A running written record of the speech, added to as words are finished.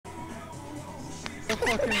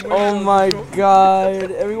Oh my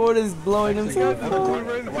god, everyone is blowing himself up.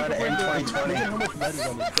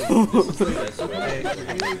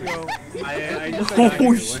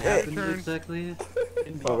 Oh shit.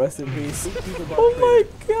 Oh, rest in peace. Oh my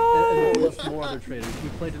god. More other traders. We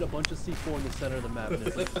planted a bunch of C4 in the center of the map.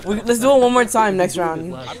 Let's do it one more time next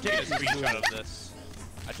round. I'm taking a screenshot of this.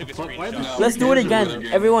 I took a screenshot. Let's do it again.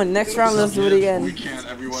 Everyone, next round, let's do it again. We can't,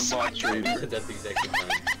 everyone bought trader. No, we can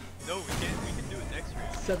do it next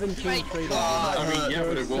round. 17 traders. I mean, yeah,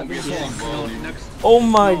 but it won't be as long volume. Oh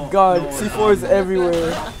my god, C4 is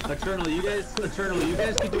everywhere. Eternal, you guys can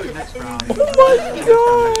do it next round. Oh my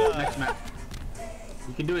god. Next map.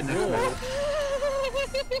 You can do it next round.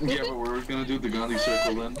 Yeah, but we're gonna do the Gandhi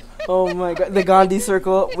circle then. Oh my god, the Gandhi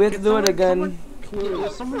circle. We have to do it again.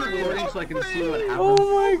 Was someone recording so I can see what happens? Oh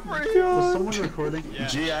my Was god. someone recording?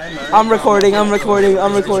 Yeah. I'm recording. I'm recording.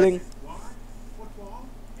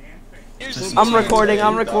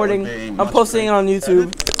 I'm posting it on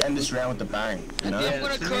YouTube. End this round with a bang, you know?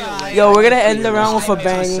 Yo, we're gonna end the round with a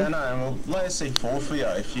bang. Let's say 4 for you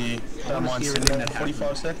if you don't mind sitting there for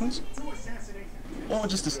 45 seconds. Or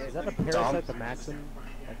just a... Is that a parasite the Maxim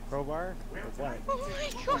crowbar? Or what?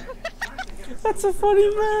 That's a funny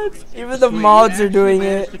match. Even the mods are doing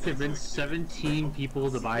it. To convince 17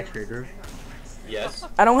 people to buy Trader. Yes.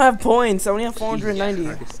 I don't have points. I only have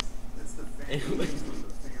 490.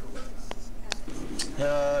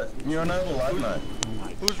 You're on overload, mate.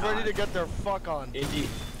 Who's ready to get their fuck on? Indy,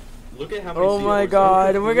 look at how many. Oh my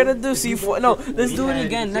god, we're gonna do C4. No, let's do it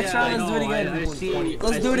again. Next round, let's do it again.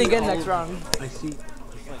 Let's do it again next round. I see.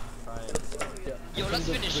 Yo, let's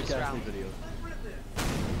finish this round.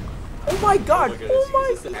 Oh my god! Oh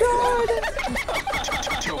my god!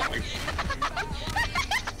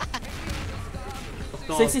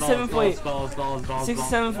 67 plate.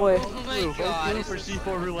 67 plate. Oh my god. For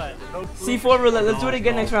C4 roulette. C4 roulette. Let's do it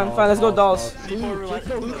again next round. Fine, let's go dolls. C4 roulette.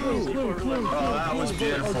 Oh, that was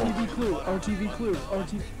beautiful. RTV clue.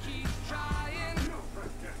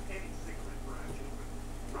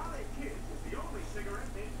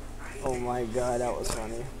 Oh my god, that was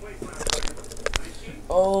funny.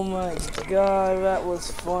 Oh my god, that was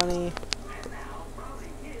funny.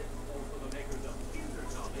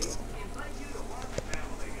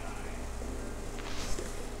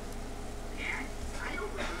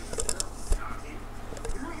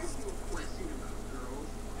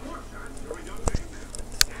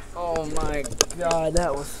 Oh my god,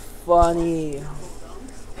 that was funny.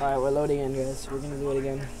 Alright, we're loading in, guys. We're gonna do it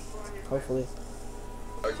again. Hopefully.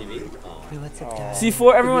 RTV? Oh.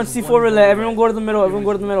 C4, everyone, C4 roulette. Everyone go to the middle. Everyone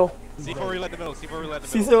go to the middle. C4 roulette in the middle. C4 roulette in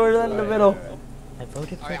the middle. C4 roulette in the middle.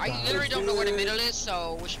 Alright, I literally don't know where the middle is,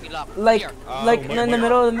 so wish me luck. Like, Here. in the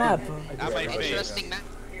middle of the map. At my face. Interesting map.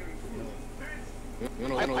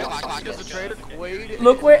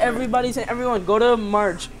 Look where everybody's at. Everyone, go to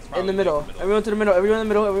March in the middle. Everyone to the middle. Everyone in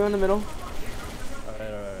the middle. Everyone in the middle.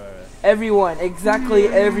 Everyone, exactly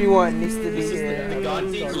everyone needs to be here.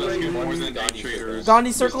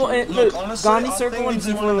 Gandhi circle and Gandhi circle and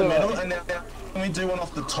C4 roulette. Can we do one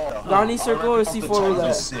off the top? Gandhi circle or C4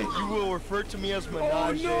 roulette. You will refer to me as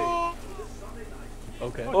Menage.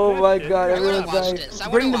 Okay. Oh my god, everyone's dying.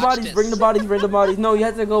 Bring the bodies, bring the bodies, bring the bodies. No, you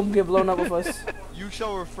have to go get blown up with us. You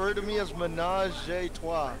shall refer to me as Menage a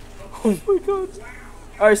Trois. Oh my god.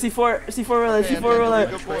 Alright, C4 roulette, C4 roulette,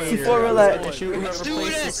 C4 roulette. Let's do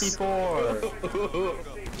this!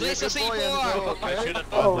 Place a C4! Oh my god.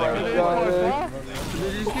 Oh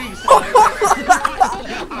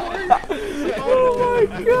my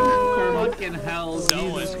god. Fucking hell,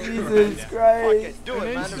 Jesus Christ. Do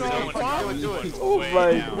it, man. Do it. Oh my god.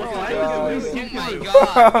 Oh my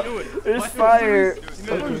god. There's fire.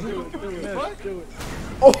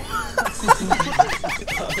 What?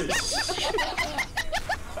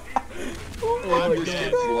 Oh my god.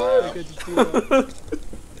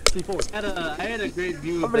 I had a great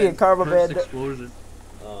view of Somebody in karma bed. explosion.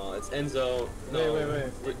 It's Enzo. No.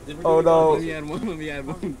 Wait. Oh no. Let me add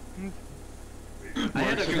one. I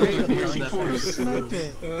had a great view of that first.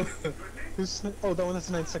 Oh, that one has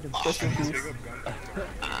 9 seconds.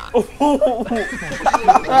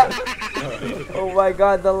 Oh my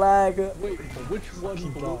god, the lag. Wait, which one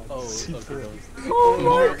blew? Oh, okay. Oh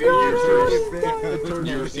my god.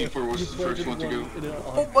 Your C4 was the first one to go.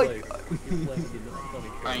 Oh my god.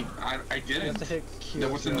 I didn't.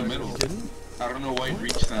 That was in the middle. I don't know why it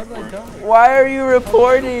reached that far. Why are you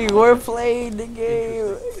reporting? We're playing the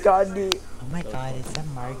game. Gandhi. Oh my god, is that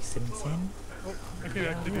Mark Simpson?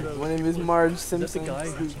 My name is Marge Simpson. That's the guy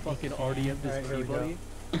who fucking RDM'd his P-Buddy.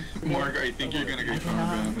 Mark, I think you're gonna get karma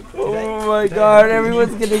banned. Oh my god,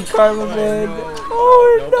 everyone's getting karma banned.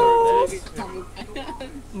 Oh no.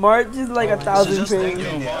 March is like 1,000 ping. He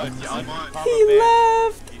left.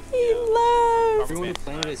 He left. Everyone who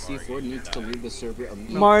planted at C4 needs to leave the server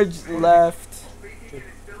immediately. Marge left.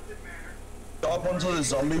 Go up onto the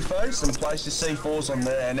zombie face and place your C4s on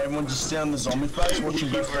there, and everyone just stay on the zombie face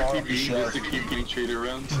watching you fire up the show. Just to keep getting traded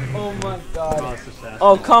around. Oh my god.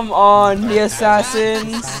 Oh, come on, the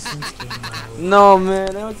assassins. No,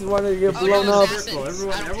 man, I just wanted to get blown up.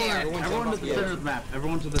 Everyone to the center of the map.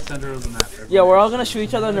 Everyone to the center of the map. Yeah, we're all gonna shoot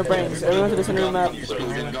each other in the brains. Everyone to the center of the map.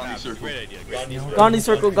 Gandhi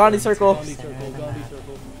circle, Gandhi circle.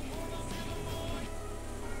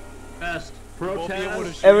 Best.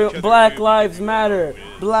 Protest. Black lives matter.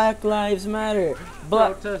 Black lives matter.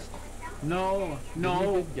 Protest. No.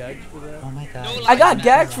 Oh my god. I got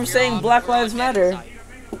gagged for saying Black Lives Matter.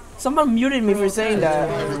 Someone muted me for saying that.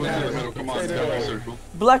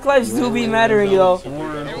 Black lives do be mattering, though.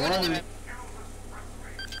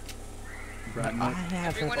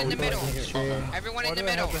 Everyone in the middle. Everyone in the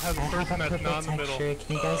middle. I have a purple texture.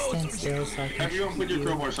 Can you guys stand still so I can Everyone put your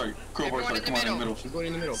crowbar side. Crowbar side. Come on, in the middle. She's going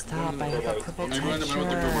in the middle. stop? I have a purple Everyone in the middle with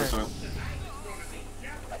the crowbar texture. side.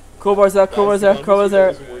 Crowbar's there, crowbar's there, crowbar's there.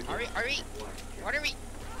 Ari, what are we?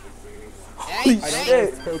 Holy shit.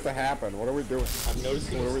 What's supposed to happen? What are we doing? I'm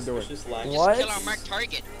noticing. What are we doing? Just What? kill our marked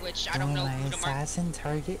target, which I don't know My who the mark. assassin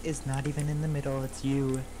target is not even in the middle. It's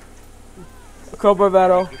you. Crowbar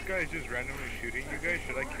battle. This guy is just randomly shooting you guys.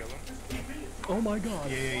 Should I kill him? Oh my god.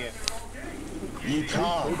 Yeah. You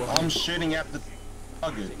can't. I'm shooting at the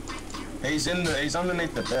target. He's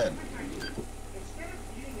underneath the bed.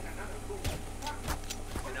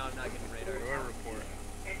 Now I'm not getting radar. Report.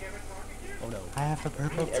 Oh no. I have a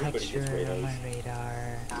purple texture on my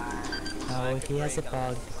radar. Oh, he has a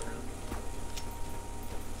bug.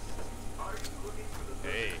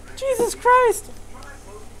 Hey. Jesus Christ.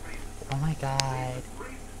 Oh my god.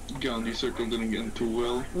 Gandhi circle didn't get in too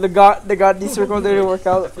well. The Gandhi circle didn't work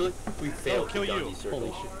out. We failed. Kill you.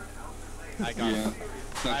 Holy shit. I got Yeah.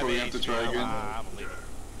 That's why we have to try again.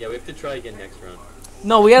 Yeah, we have to try again next round.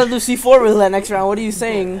 No, we gotta do C4 roulette next round. What are you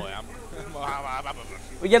saying?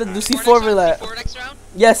 We gotta do C4 roulette. C4 next round?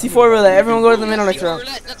 Yeah, C4 roulette. Everyone go to the middle next C4 round.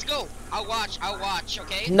 roulette, let's go. I'll watch,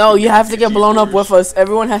 okay? No, you have to get blown up with us.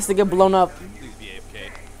 Everyone has to get blown up. Please be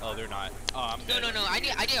AFK. Oh, they're not. Oh, I'm No, dead. I need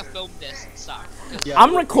to film this and stuff.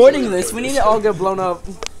 I'm recording this. We need to all get blown up.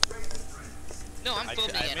 No, I'm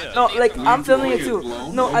filming it. No, like I'm filming it too.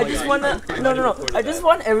 No, I just wanna. No. I just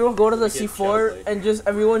want everyone go to the C4 and just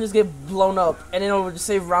everyone just get blown up, and then it'll just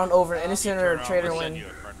say round over, innocent or traitor win.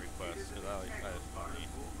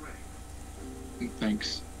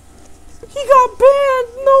 Thanks. He got banned.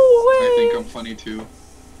 No I think way. I'm funny too.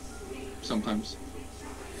 Sometimes.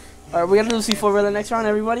 All right, we gotta do C4 for the next round,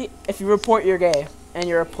 everybody. If you report, you're gay and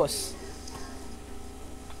you're a puss.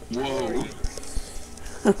 Whoa.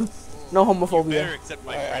 No homophobia.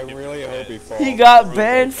 I really hope he falls. He got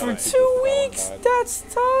banned for 2 weeks. That's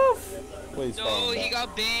tough. Please No, fall he back.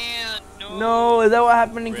 got banned. No. No, is that what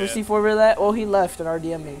happening for C4 roulette? Well, he left and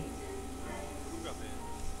RDM me.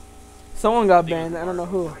 Someone got banned. I don't know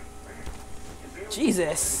who.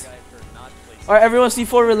 Jesus. All right, everyone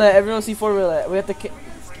C4 roulette. Everyone C4 roulette. We have to.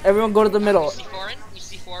 Everyone go to the middle. We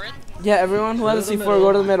C4 in? Yeah, everyone who has a C4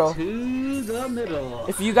 go to the middle. To the middle.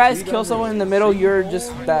 If you guys kill someone in the middle, you're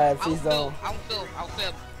just bad. Please don't. I'll film.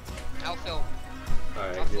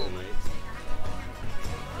 Alright, good night.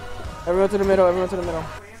 Everyone to the middle. Everyone to the middle.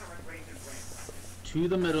 To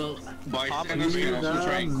the middle. Bystanders can also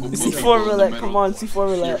try and cook C4 people in the roulette. middle. Come on, C4 You're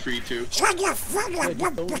roulette. free to.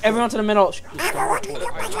 Everyone to the middle.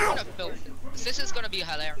 I'm gonna film. This is gonna be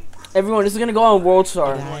hilarious. Everyone, this is gonna go on World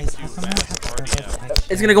Star. Guys, how come I have a purple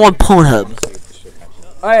texture? It's gonna go on Pornhub.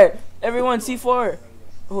 Alright, everyone, C4.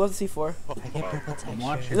 Who has a C4? I get purple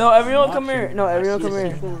texture. No, everyone come here. No, everyone come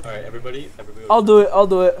here. Alright, everybody. I'll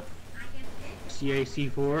do it.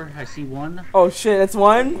 CA-C4. I see one. Oh shit, that's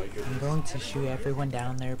one? I'm going to shoot everyone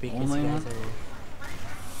down there because Only you guys one?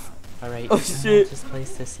 are... Alright, Oh, I'm shit. just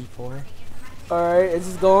place the C4. Alright, it's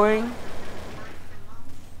just going.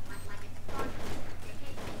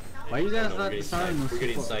 Why you guys not deciding this? We're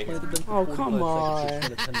getting psyched. Oh, come on. I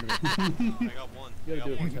got one. You gotta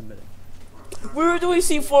do it for 10 minutes. We were doing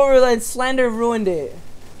C4 roulette. Slander ruined it.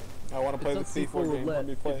 I want to play the It's not C4 game. roulette Let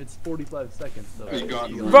me if play. it's 45 seconds though. We got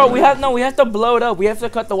Bro, we have to blow it up. We have to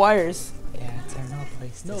cut the wires. Yeah, it's our no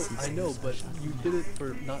place to No, see I know, but shotgun. you did it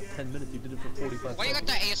for not 10 minutes. You did it for 45 Why you got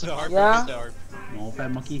seconds. that ASMR? Yeah? No,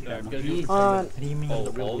 fat monkey. Fat monkey. What do you mean?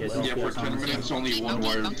 Yeah, for 10 minutes, only one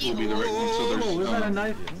wire will be the right one, so Oh, was that a there's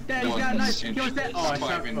knife? Dad, you got a 1 knife. inch, Yo, is that? Oh, I 5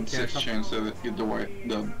 shot. and Okay, I 6 shot. chance to get the wire,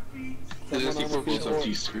 the C4 goes up,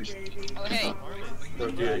 Jesus Christ. Oh, hey.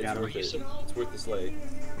 Bro, dude, it's worth it. It's worth the slay.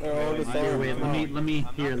 Here, wait, let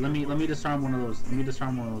me disarm one of those. Let me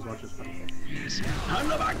disarm one of those. Watch this. Did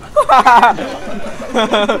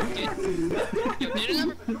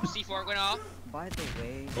another C4 went off? By the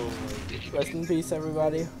way, Rest in peace,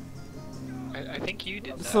 everybody. I think you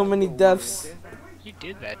did that. So many deaths. You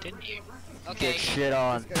did that, didn't you? Okay. Get shit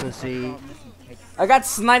on, pussy. I got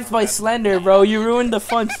sniped by Slender, bro. You ruined the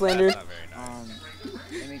fun, Slender.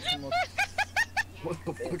 What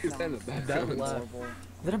the fuck is that in the background?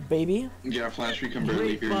 Is that a baby? Yeah, Flash, we can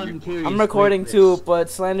barely hear you. I'm recording too, but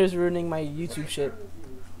Slender's ruining my YouTube shit.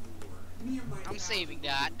 I'm saving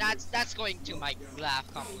that. That's going to my laugh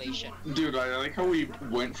compilation. Dude, I like how we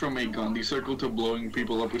went from a Gandhi circle to blowing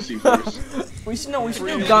people up with C4s. We should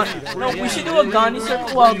do a Gandhi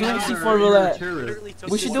circle while doing C4 roulette.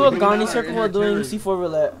 We should do a Gandhi circle while doing C4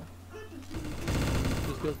 roulette.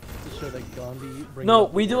 No,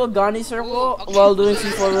 we do a Gandhi circle while doing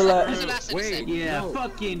C4 roulette. Wait, yeah,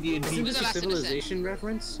 fuck Indian people. Is this a civilization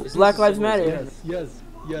reference? Black Lives Matter. Yes.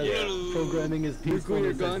 Programming is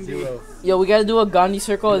peaceful. Zero. Yo, we gotta do a Gandhi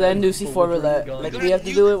circle and then do C4 roulette. Like, we have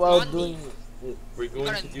to do it while doing We're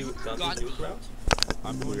going to do Gandhi nuke route?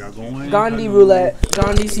 We are going. Gandhi roulette.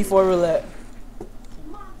 Gandhi C4 roulette.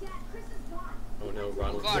 Oh no,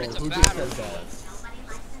 Ronald. God, it's a Who just battle. said that?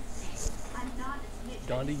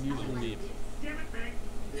 Gandhi usually.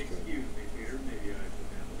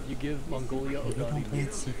 You give Mongolia or Gandhi maybe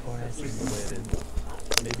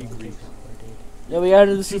Greece. Yeah, we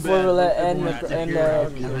gotta do C4 roulette and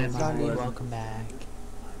Gandhi. Welcome back.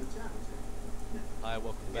 Hi,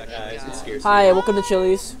 welcome back, Guys, it scares Hi, me. welcome to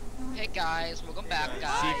Chili's. Hey guys, welcome back,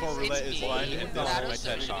 guys. C4 roulette is fun, and then I'll make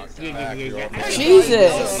that shock.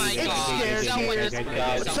 Jesus! Oh my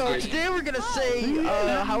god, So today we're gonna say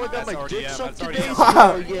how I got my dick sucked today.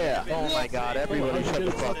 Wow. So yeah. Oh my god, everybody shut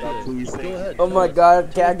the fuck up, please. Oh my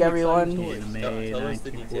god, gag everyone. Tell us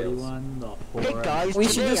the details. Hey guys, We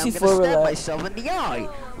should today do I'm C4 gonna stab roulette. myself in the eye.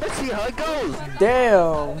 Let's see how it goes.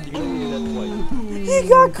 Damn! He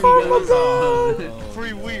got karma bad!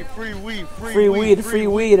 Free weed, free weed, Free weed, free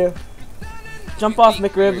weed. Jump off,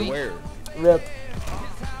 McRib. Rip.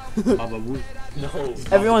 No.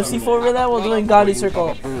 Everyone, C4 roulette, we're doing Gandhi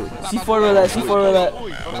circle. C4 roulette, C4 roulette.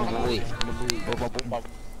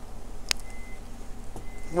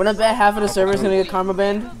 When I bet half of the server's gonna get karma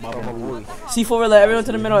banned. C4 roulette, everyone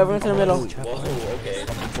to the middle, everyone to the middle. Whoa, okay.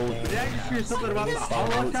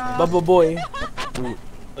 Bubble boy.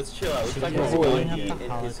 Let's chill out. Let's talk about Gandhi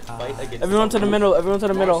and his fight against Everyone to the middle, everyone to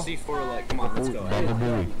the middle. Come on, let's go.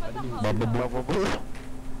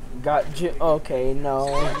 Got okay, no.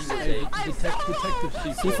 Detective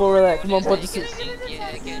C4 roulette, come on, put the C.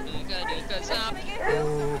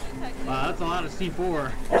 Wow, that's a lot of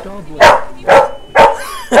C4.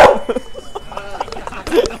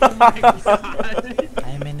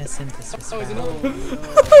 I'm innocent this round.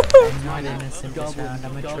 I'm not innocent this round.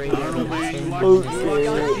 I'm a traitor.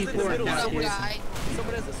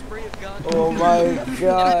 Oh my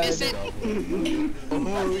god.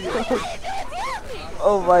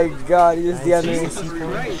 Oh my god, he just DM'd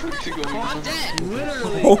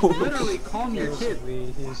Literally, calm your kid.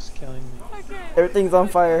 He's killing me. Everything's on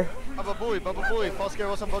fire. Baba boy, false care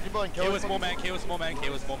was about you, K was small man, K was small man, K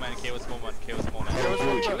was small man, K was small man, K was small man.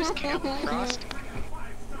 It was Cameron Frost.